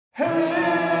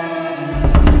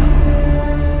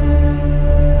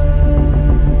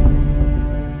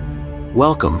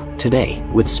Welcome. Today,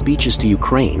 with speeches to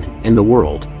Ukraine and the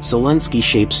world, Zelensky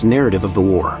shapes narrative of the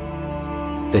war.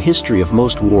 The history of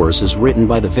most wars is written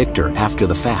by the victor after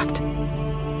the fact.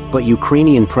 But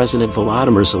Ukrainian President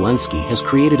Volodymyr Zelensky has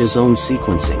created his own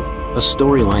sequencing, a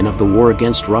storyline of the war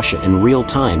against Russia in real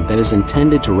time that is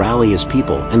intended to rally his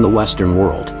people and the Western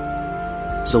world.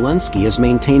 Zelensky has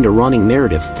maintained a running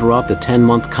narrative throughout the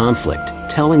 10-month conflict,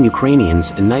 telling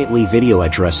Ukrainians in nightly video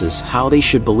addresses how they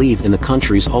should believe in the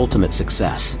country's ultimate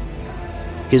success.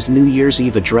 His New Year's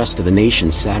Eve address to the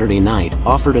nation Saturday night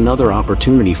offered another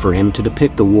opportunity for him to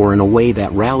depict the war in a way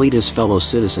that rallied his fellow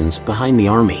citizens behind the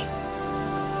army.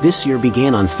 This year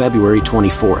began on February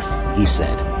 24th, he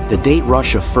said, the date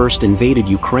Russia first invaded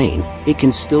Ukraine. It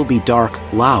can still be dark,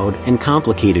 loud, and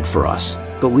complicated for us,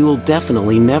 but we will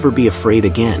definitely never be afraid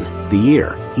again. The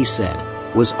year, he said,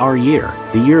 was our year,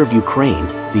 the year of Ukraine,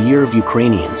 the year of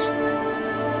Ukrainians.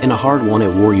 In a hard-won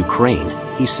at war, Ukraine,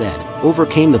 he said,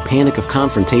 overcame the panic of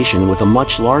confrontation with a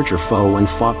much larger foe and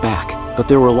fought back, but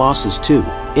there were losses too.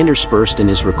 Interspersed in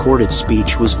his recorded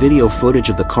speech was video footage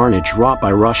of the carnage wrought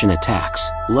by Russian attacks,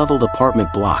 leveled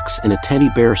apartment blocks and a teddy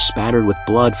bear spattered with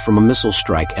blood from a missile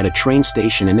strike at a train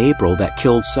station in April that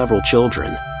killed several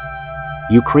children.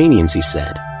 Ukrainians, he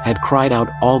said, had cried out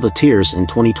all the tears in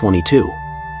 2022.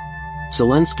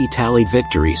 Zelensky tallied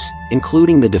victories,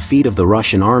 including the defeat of the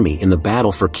Russian army in the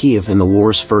battle for Kiev in the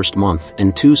war's first month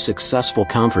and 2 successful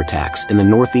counterattacks in the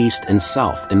northeast and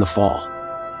south in the fall.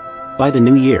 By the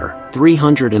new year,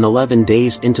 311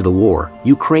 days into the war,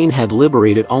 Ukraine had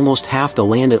liberated almost half the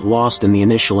land it lost in the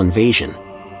initial invasion.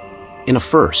 In a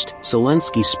first,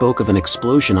 Zelensky spoke of an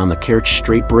explosion on the Kerch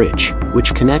Strait Bridge,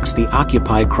 which connects the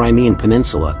occupied Crimean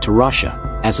Peninsula to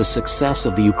Russia, as a success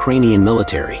of the Ukrainian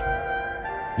military.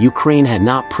 Ukraine had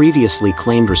not previously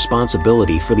claimed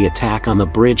responsibility for the attack on the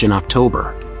bridge in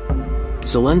October.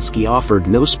 Zelensky offered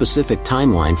no specific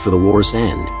timeline for the war's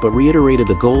end, but reiterated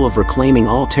the goal of reclaiming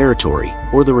all territory,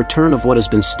 or the return of what has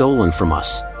been stolen from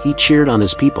us. He cheered on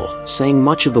his people, saying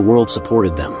much of the world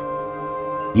supported them.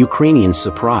 Ukrainians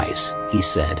surprise, he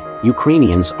said.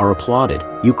 Ukrainians are applauded.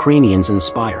 Ukrainians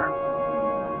inspire.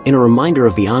 In a reminder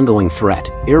of the ongoing threat,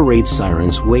 air raid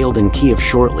sirens wailed in Kiev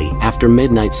shortly after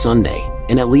midnight Sunday,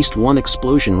 and at least one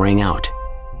explosion rang out.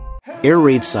 Air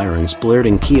raid sirens blared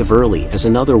in Kiev early as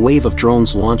another wave of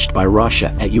drones launched by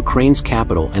Russia at Ukraine's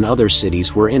capital and other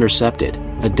cities were intercepted,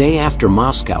 a day after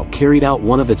Moscow carried out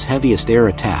one of its heaviest air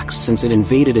attacks since it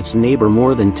invaded its neighbor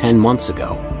more than 10 months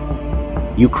ago.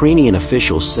 Ukrainian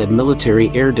officials said military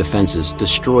air defenses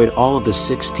destroyed all of the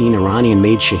 16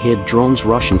 Iranian-made Shahid drones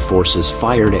Russian forces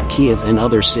fired at Kiev and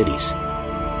other cities.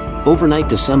 Overnight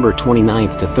December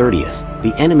 29th to 30th,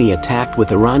 the enemy attacked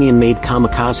with Iranian-made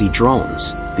kamikaze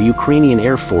drones, the Ukrainian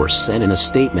Air Force said in a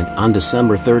statement on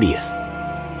December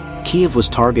 30th. Kiev was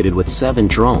targeted with 7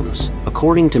 drones,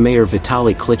 according to Mayor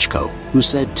Vitaly Klitschko, who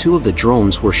said 2 of the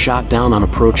drones were shot down on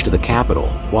approach to the capital,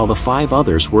 while the 5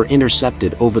 others were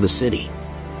intercepted over the city.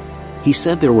 He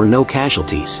said there were no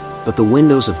casualties, but the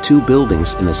windows of 2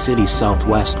 buildings in the city's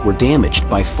southwest were damaged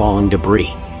by falling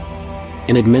debris.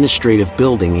 An administrative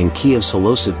building in Kiev's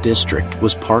Holosiv district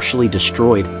was partially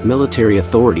destroyed, military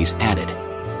authorities added.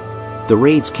 The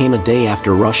raids came a day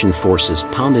after Russian forces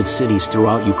pounded cities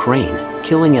throughout Ukraine,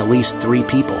 killing at least 3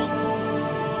 people.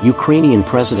 Ukrainian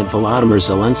President Volodymyr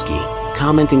Zelensky,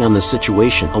 commenting on the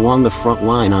situation along the front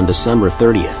line on December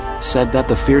 30th, said that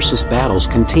the fiercest battles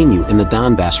continue in the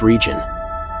Donbass region.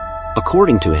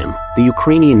 According to him, the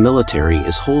Ukrainian military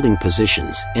is holding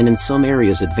positions and in some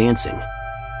areas advancing.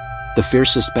 The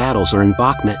fiercest battles are in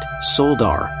Bakhmut,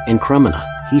 Soledar, and Kreminna,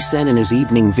 he said in his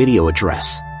evening video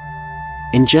address.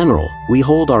 In general, we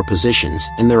hold our positions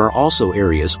and there are also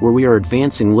areas where we are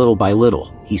advancing little by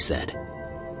little, he said.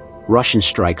 Russian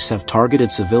strikes have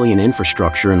targeted civilian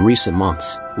infrastructure in recent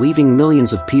months, leaving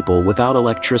millions of people without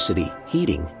electricity,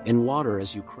 heating, and water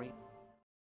as Ukraine